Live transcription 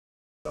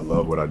I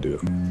love what I do.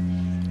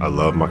 I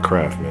love my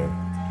craft, man.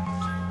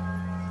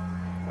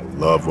 I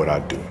love what I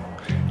do.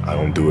 I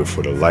don't do it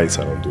for the lights.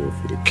 I don't do it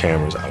for the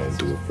cameras. I don't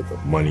do it for the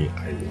money.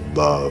 I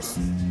love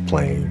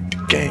playing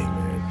the game,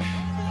 man.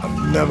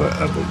 I've never,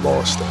 ever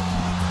lost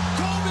that.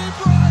 Kobe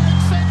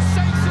Bryant,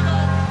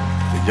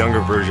 sensational! The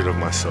younger version of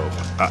myself,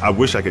 I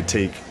wish I could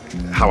take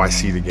how I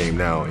see the game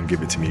now and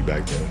give it to me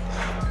back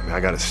then. I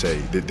gotta say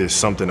that there's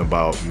something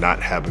about not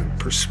having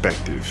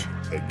perspective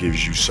that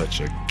gives you such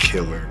a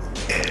killer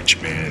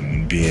edge,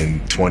 man.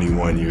 Being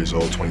 21 years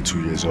old,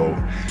 22 years old,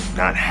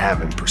 not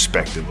having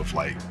perspective of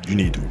like, you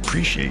need to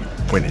appreciate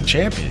winning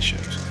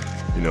championships.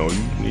 You know,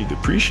 you need to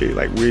appreciate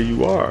like where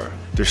you are.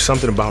 There's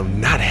something about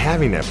not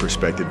having that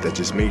perspective that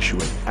just makes you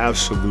an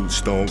absolute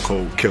stone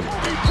cold killer.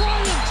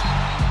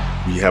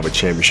 We have a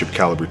championship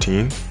caliber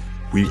team.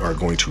 We are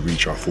going to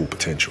reach our full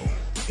potential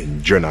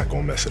and you're not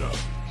gonna mess it up.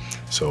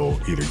 So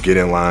either get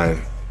in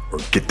line or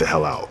get the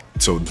hell out.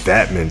 So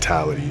that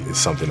mentality is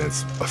something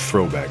that's a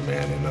throwback,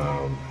 man. And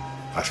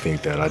I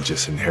think that I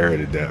just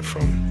inherited that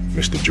from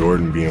Mr.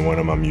 Jordan being one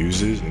of my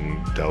muses,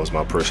 and that was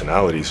my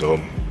personality. So,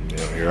 you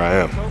know, here I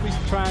am. Kobe's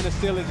trying to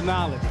steal his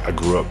knowledge. I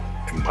grew up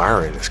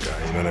admiring this guy,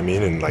 you know what I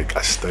mean? And like,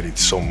 I studied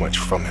so much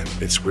from him.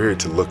 It's weird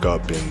to look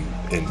up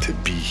and to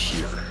be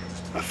here.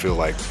 I feel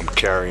like I'm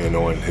carrying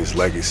on his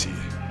legacy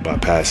by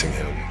passing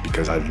him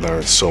because I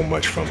learned so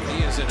much from him.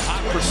 He is in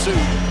hot pursuit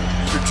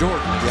for Jordan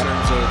in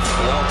terms of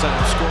the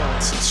all-time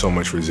scoring. So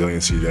much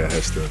resiliency that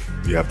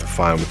you have to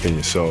find within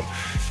yourself.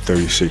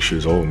 36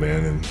 years old,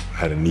 man, and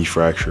had a knee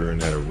fracture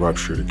and had a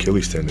ruptured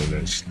Achilles tendon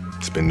that's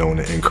been known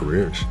to end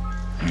careers.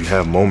 You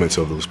have moments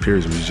of those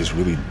periods where you just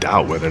really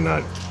doubt whether or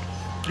not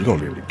you're gonna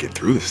be able to get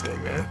through this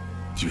thing, man.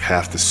 You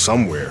have to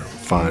somewhere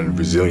find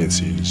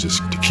resiliency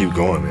just to keep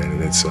going, man,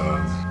 and it's, you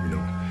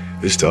know,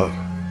 it's tough.